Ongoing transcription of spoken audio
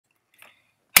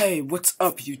Hey, what's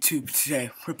up YouTube? Today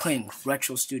we're playing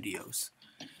Retro Studios.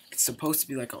 It's supposed to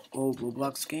be like an old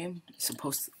Roblox game. It's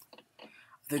supposed to, I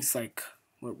think it's like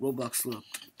what Roblox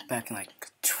looked back in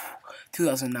like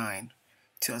 2009,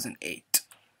 2008.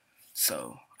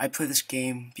 So I played this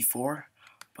game before,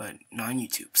 but not on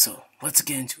YouTube. So let's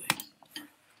get into it.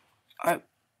 Alright,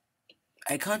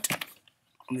 Egg Hunt.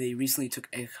 They recently took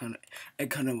Egg Hunt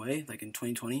away, like in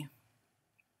 2020.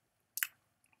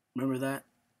 Remember that?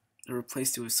 They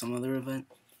replaced it with some other event.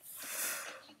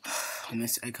 I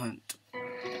miss Egg Hunt.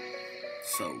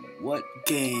 So, what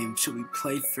game should we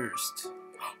play first?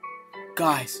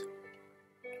 Guys,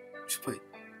 we should play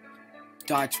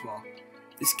Dodgeball.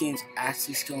 This game's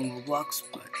actually still in Roblox,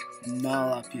 but not a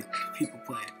lot of people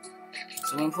play it.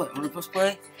 So I'm gonna press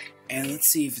play, and let's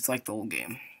see if it's like the old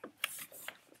game.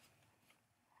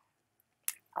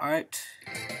 Alright.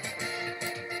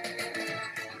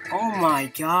 Oh my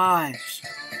gosh.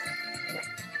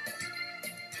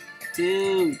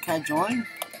 Dude, can I join?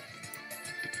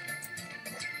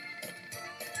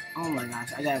 Oh my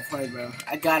gosh, I gotta play, bro.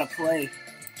 I gotta play.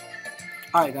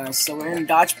 Alright, guys, so we're in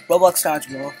Roblox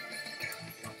Dodgeball.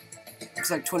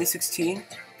 It's like 2016.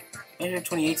 Maybe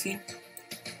 2018.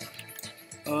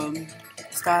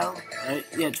 Style. Right?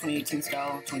 Yeah, 2018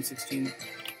 style, 2016.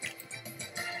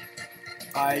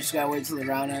 Alright, just gotta wait till the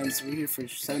round ends. We're here for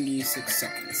 76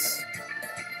 seconds.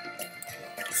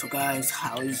 So guys,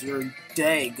 how's your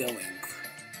day going?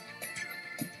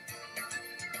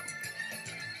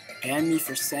 Ban me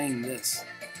for saying this.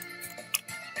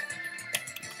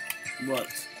 What?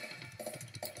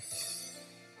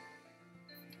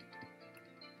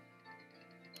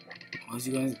 What are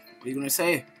you gonna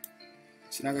say?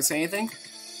 She's not gonna say anything?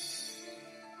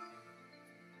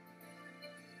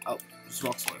 Oh, just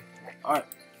walks away. Alright.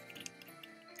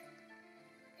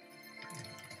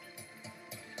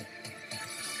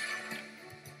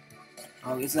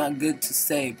 Oh, it's not good to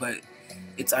say, but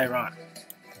it's ironic.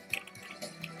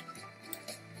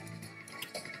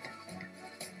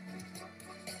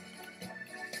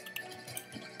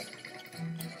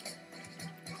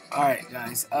 Alright,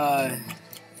 guys,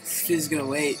 she's gonna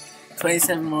wait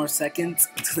 27 more seconds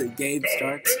until the game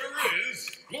starts.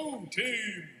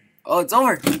 Oh, it's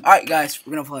over! Alright, guys,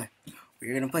 we're gonna play.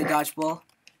 We're gonna play Dodgeball,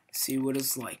 see what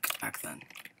it's like back then.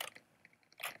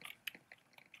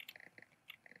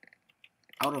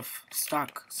 Out of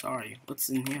stock, sorry. What's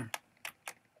in here?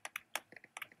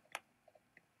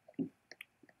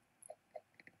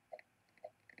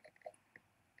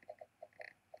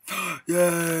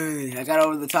 Yay! I got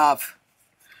over the top.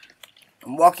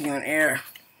 I'm walking on air.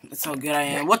 That's how good I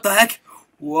am. What the heck?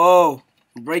 Whoa!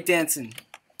 I'm breakdancing.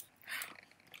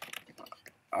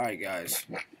 Alright, guys.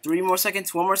 3 more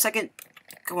seconds. 1 more second.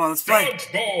 Come on, let's play.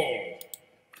 Dodgeball.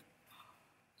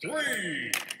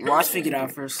 3. Watch me get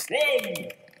out first. 1.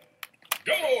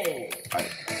 Go.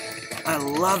 I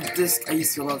love this. I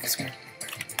used to love this game.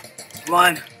 Come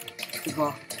on. Good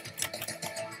ball.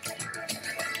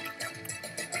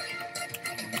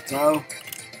 Throw.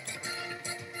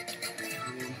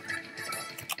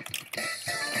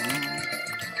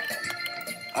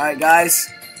 Alright, guys.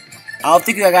 I don't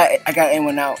think I got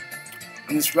anyone out.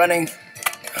 I'm just running.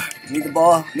 Need the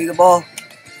ball. Need the ball.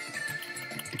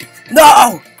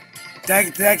 No!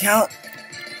 Did that count?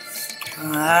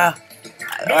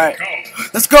 Alright.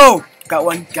 Let's go! Got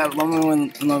one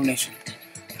win elimination.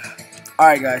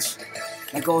 Alright, guys.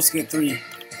 My goal is to get 3.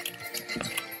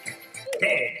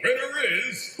 The winner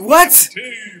is what?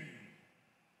 team.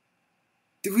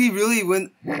 Did we really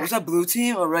win? Was that blue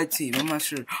team or red team? I'm not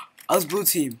sure. I was blue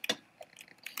team.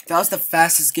 That was the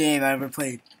fastest game I ever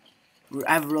played.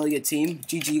 I have a really good team.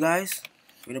 GG, guys.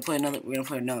 We're gonna play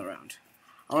another round.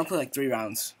 I wanna play like 3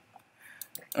 rounds.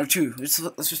 Or 2. Let's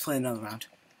just play another round.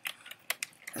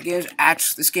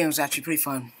 This game was actually pretty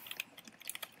fun.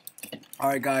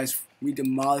 Alright, guys, we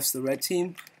demolished the red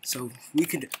team, so we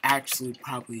could actually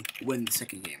probably win the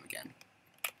second game again.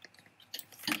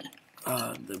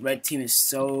 The red team is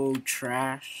so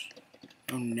trash.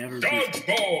 They'll never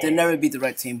beat the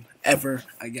red team ever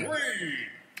again.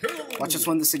 3, 2, Watch us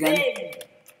win this again. 1,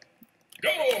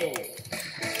 go.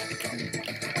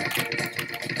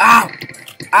 Ow!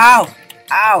 Ow!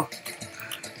 Ow!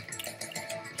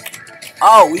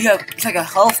 Oh, it's like a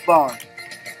health bar.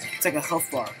 It's like a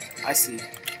health bar. I see.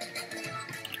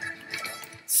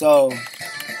 So,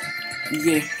 you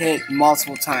get hit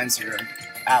multiple times, you're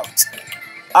out.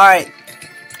 Alright.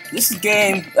 This is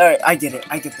game. Alright, I get it.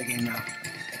 I get the game now.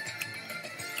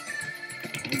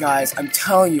 Guys, I'm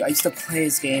telling you, I used to play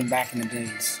this game back in the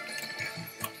days.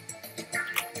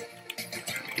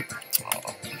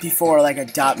 before like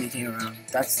Adopt Me came around.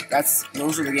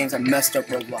 Those are the games that messed up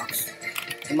Roblox.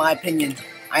 In my opinion,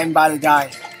 I'm about to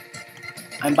die.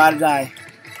 I'm about to die.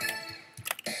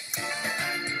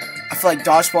 I feel like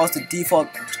dodgeball is the default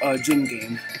gym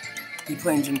game. You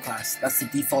play in gym class. That's the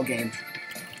default game.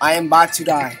 I am about to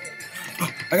die.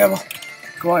 I got ball.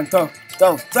 Come on, throw.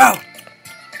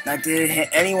 That didn't hit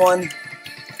anyone.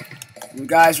 You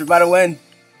guys, we're about to win.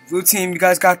 Blue team, you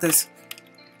guys got this.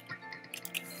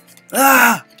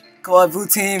 Ah! Come on, blue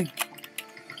team.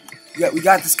 Yeah, we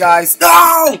got this, guys.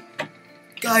 No!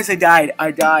 Guys, I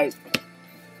died.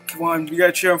 Come on, we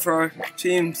gotta cheer for our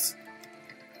teams.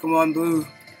 Come on, blue.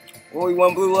 Only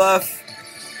one blue left.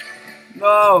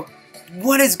 No.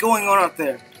 What is going on up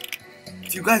there?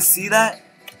 Do you guys see that?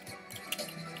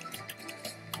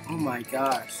 Oh my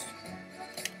gosh.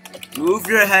 Move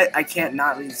your head. I can't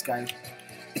not read this guy.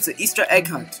 It's an Easter egg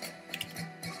hunt.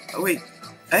 Oh wait.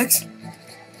 Eggs?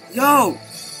 Yo!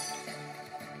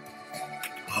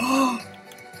 Oh!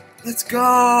 Let's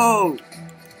go!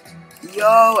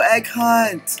 Yo, egg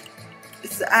hunt!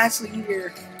 It's actually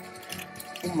here.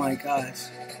 Oh my gosh.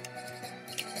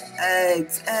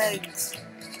 Eggs.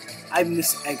 I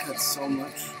miss egg hunt so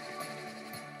much.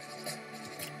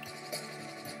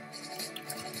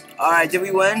 Alright, did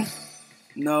we win?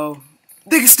 No.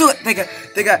 They got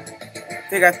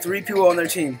 3 people on their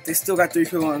team. They still got 3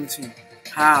 people on the team.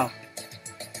 How?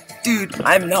 Dude,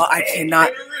 I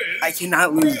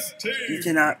cannot lose. We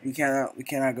cannot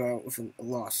go out with a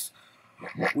loss.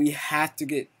 We have to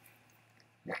get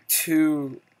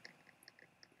 2.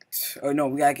 Oh no,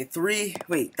 we gotta get 3.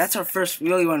 Wait, that's our first.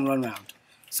 We only won 1 round.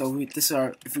 So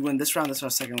if we win this round, that's our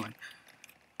second one.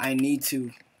 We need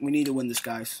to win this,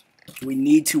 guys. We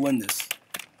need to win this.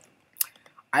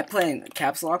 I play in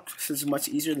caps lock, so it's much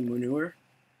easier than maneuver.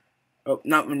 Oh,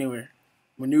 not maneuver.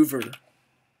 Maneuver.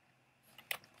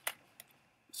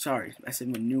 Sorry, I said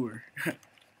maneuver.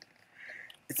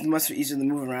 It's much easier to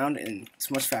move around, and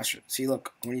it's much faster. See,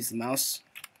 look, I'm gonna use the mouse.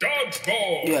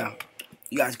 Dodgeball. Yeah,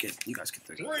 you guys get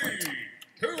there.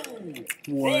 3,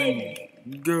 2, 1,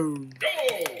 go. go.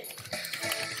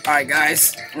 All right,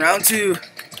 guys, round 2.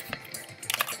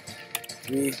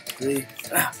 3.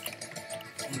 Ah.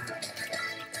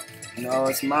 No,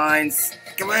 it's mine.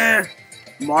 Come here.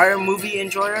 Mario movie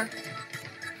enjoyer?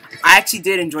 I actually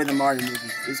did enjoy the Mario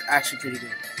movie. It was actually pretty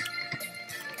good.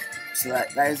 So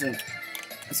that's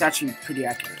actually pretty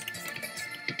accurate.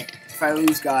 If I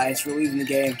lose, guys, we're leaving the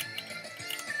game.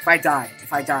 If I die.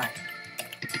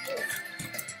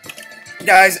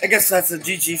 Guys, I guess that's a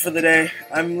GG for the day.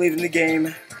 I'm leaving the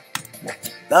game.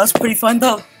 That was pretty fun,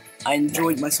 though. I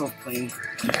enjoyed myself playing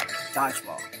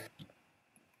dodgeball.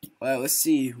 Well, let's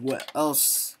see what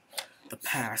else the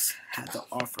past had to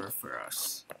offer for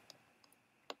us.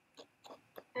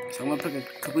 So I'm gonna pick a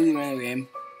completely random game.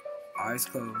 Eyes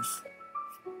closed.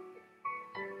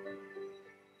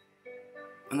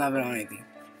 I'm not even on anything.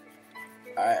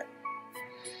 Alright.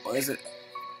 What is it?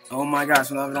 Oh my gosh,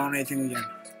 I'm not even on anything again.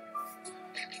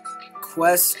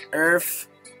 Quest Earth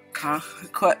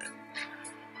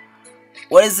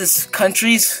What is this?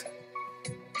 Countries?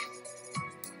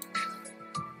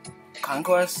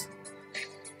 Conquest?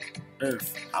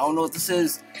 Earth. I don't know what this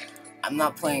is. I'm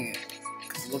not playing it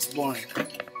because it looks boring.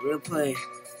 We're gonna play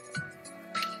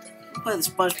the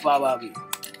SpongeBob obby.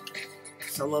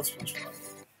 Because I love SpongeBob.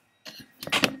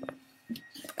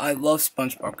 I love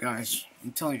SpongeBob, guys.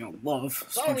 I'm telling you, I love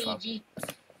SpongeBob. Luigi.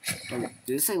 Oh,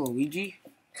 did it say Luigi?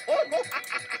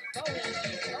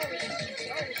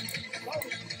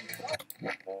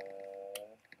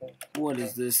 What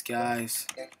is this, guys?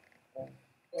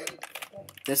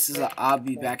 This is an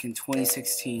obby back in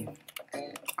 2016.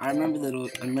 I remember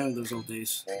those old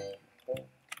days.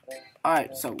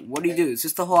 Alright, so what do you do? Is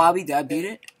this the whole obby? Did I beat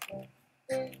it?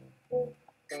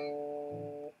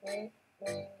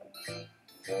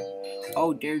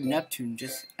 Oh, dear Neptune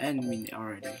just ended me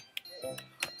already.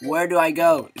 Where do I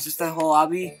go? Is this the whole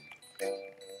obby?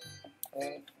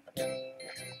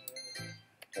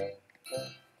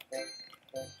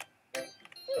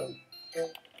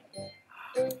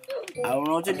 I don't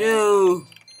know what to do.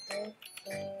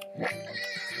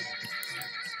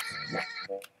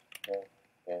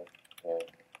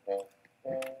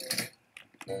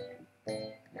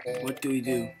 What do we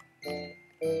do?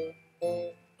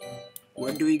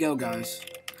 Where do we go, guys?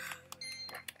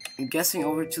 I'm guessing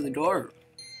over to the door.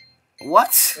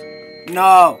 What?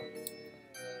 No.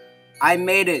 I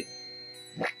made it.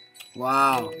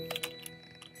 Wow.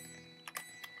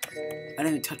 I didn't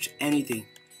even touch anything.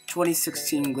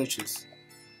 2016 glitches.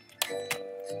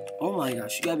 Oh my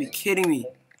gosh, you gotta be kidding me.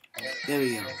 There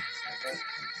we go.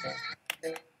 Do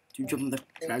you jump on the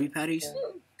Krabby Patties?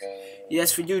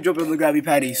 Yes, we do jump on the Krabby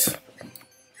Patties.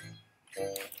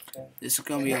 This is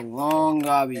gonna be a long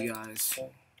lobby, guys.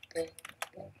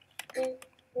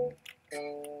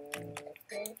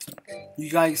 You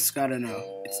guys gotta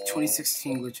know, it's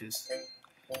 2016 glitches.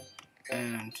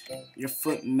 And your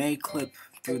foot may clip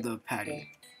through the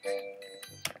patty.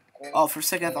 Oh, for a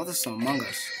second I thought this was Among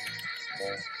Us.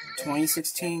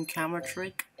 2016 camera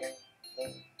trick.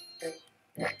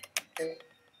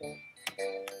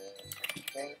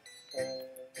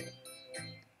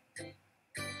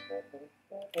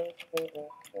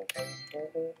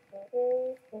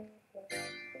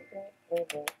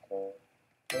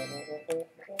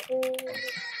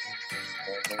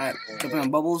 Alright, jumping on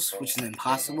bubbles, which is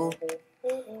impossible.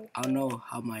 I don't know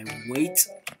how my weight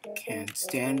can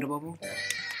stand a bubble.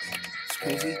 It's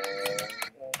crazy.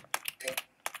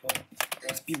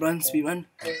 Speed run, speed run.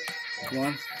 Come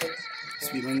on.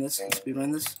 Speed run this, speed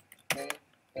run this.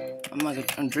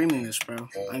 I'm dreaming this, bro.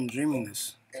 I'm dreaming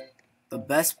this. The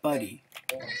best buddy.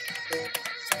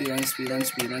 Speed run, speed run,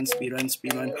 speed run, speed run,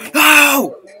 speed run.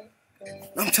 No!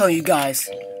 I'm telling you guys,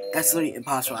 that's literally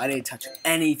impossible. I didn't touch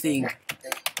anything.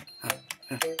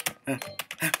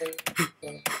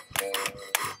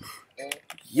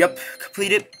 Yep,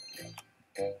 completed.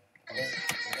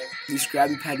 These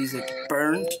Krabby Patties look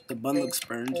burned. The bun looks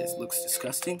burned. It looks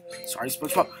disgusting. Sorry,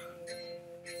 SpongeBob.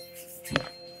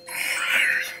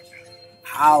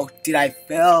 How did I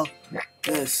fail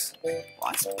this?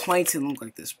 Why does Plankton look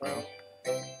like this, bro?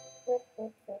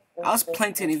 How is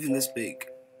Plankton even this big?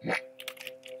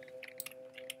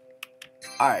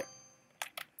 Alright.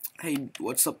 Hey,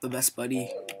 what's up, the best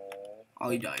buddy? Oh,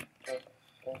 he died.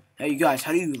 Hey, you guys,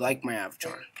 how do you like my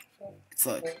avatar? It's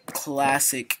a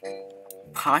classic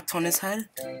pot on his head.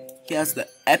 He has the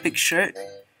epic shirt.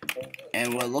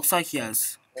 And what it looks like, he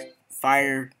has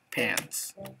fire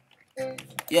pants.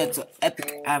 Yeah, it's an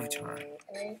epic avatar,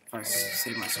 if I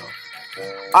say myself.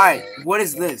 Alright, what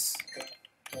is this?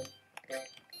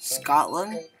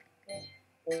 Scotland?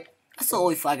 That's the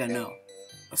only flag I know.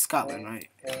 Scotland, right?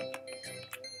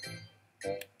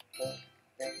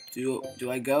 Do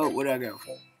I go? Where do I go?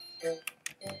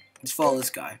 Let's follow this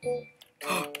guy.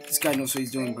 This guy knows what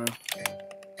he's doing, bro.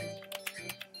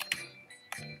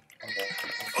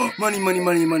 Money, money,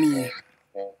 money, money.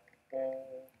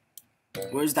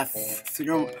 Where's that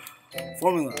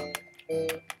formula?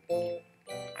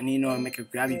 I need to know how to make a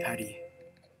Krabby Patty.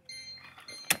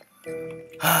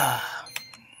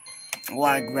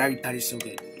 Why a Krabby Patty is so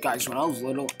good. Guys, when I was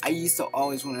little, I used to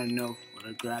always want to know what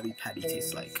a Krabby Patty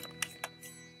tastes like.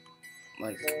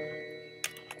 Like,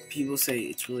 people say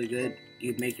it's really good.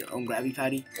 You can make your own Krabby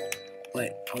Patty.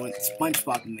 But I want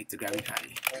SpongeBob to make the Krabby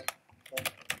Patty.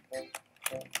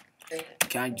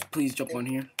 Can I please jump on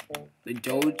here? The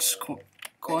Doge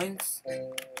coins?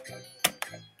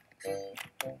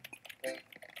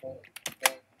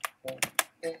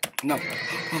 No.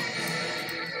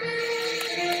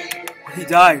 He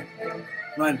died.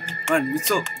 Run, run.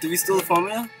 Did we steal the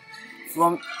formula?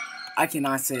 I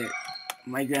cannot say it.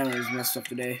 My grammar is messed up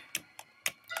today.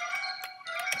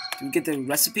 Did we get the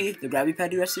recipe? The Krabby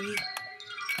Patty recipe?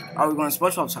 Oh, we're going to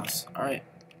SpongeBob's house. Alright.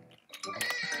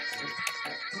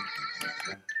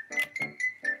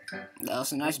 That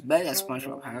was a nice bed at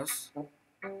SpongeBob's house.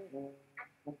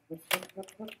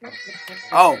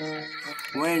 Oh,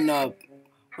 we're in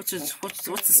what's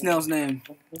the snail's name?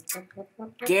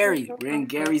 Gary. We're in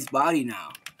Gary's body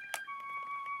now.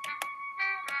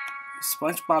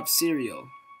 SpongeBob cereal.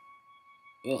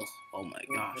 Ugh. Oh my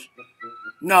gosh.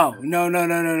 No.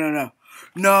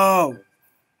 No.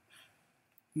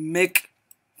 Mick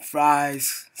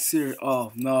fries cereal.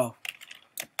 Oh no.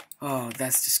 Oh,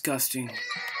 that's disgusting.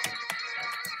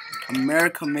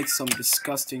 America makes some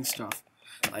disgusting stuff.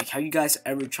 Like, have you guys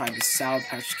ever tried the Sour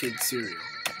Patch Kids cereal?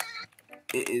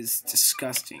 It is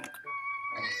disgusting.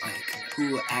 Like,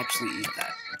 who will actually eat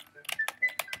that?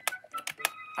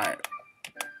 Alright.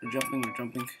 We're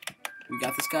jumping. We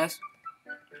got this, guys.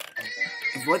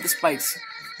 Avoid the spikes.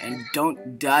 And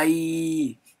don't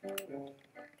die.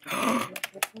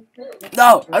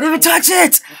 No! I didn't even touch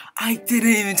it! I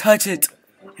didn't even touch it!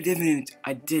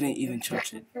 I didn't even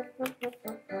touch it.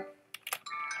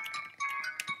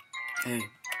 Hey.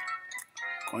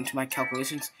 According to my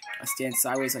calculations, I stand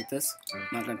sideways like this. I'm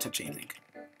not gonna touch anything.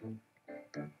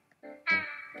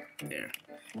 There.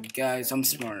 Guys, I'm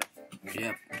smart.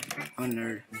 Yep. I'm a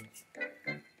nerd.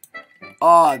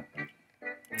 Oh,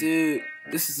 dude.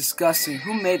 This is disgusting.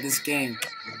 Who made this game?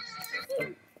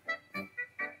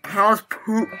 How's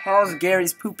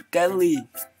Gary's poop deadly?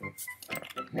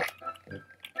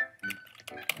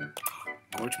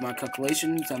 According to my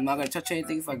calculations, I'm not gonna touch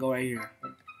anything if I go right here.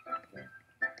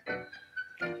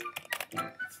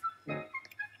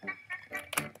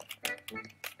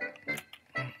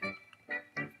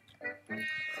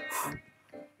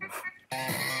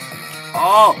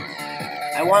 Oh,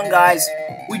 I won, guys.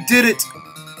 We did it.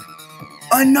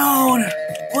 Unknown.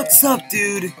 What's up,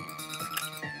 dude?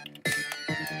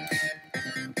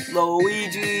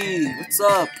 Luigi, what's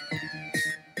up?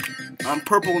 I'm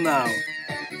purple now.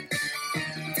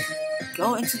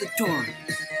 Go into the door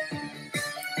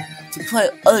to play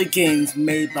other games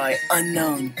made by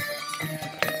Unknown.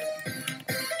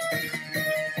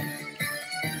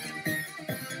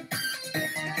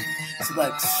 So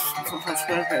like,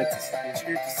 subscribe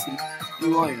to see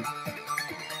new lawyer.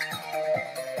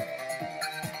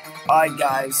 Alright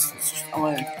guys, I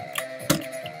want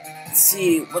to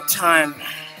see what time.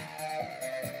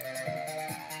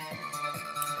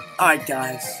 Alright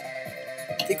guys,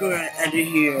 I think we're gonna end it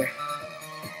here.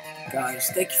 Guys,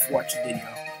 thank you for watching the video.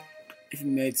 If you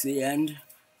made it to the end,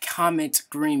 comment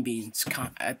green beans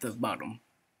at the bottom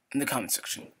in the comment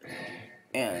section.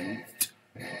 And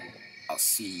I'll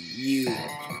see you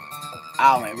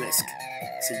out my risk.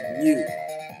 See you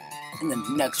in the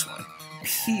next one.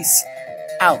 Peace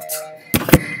out.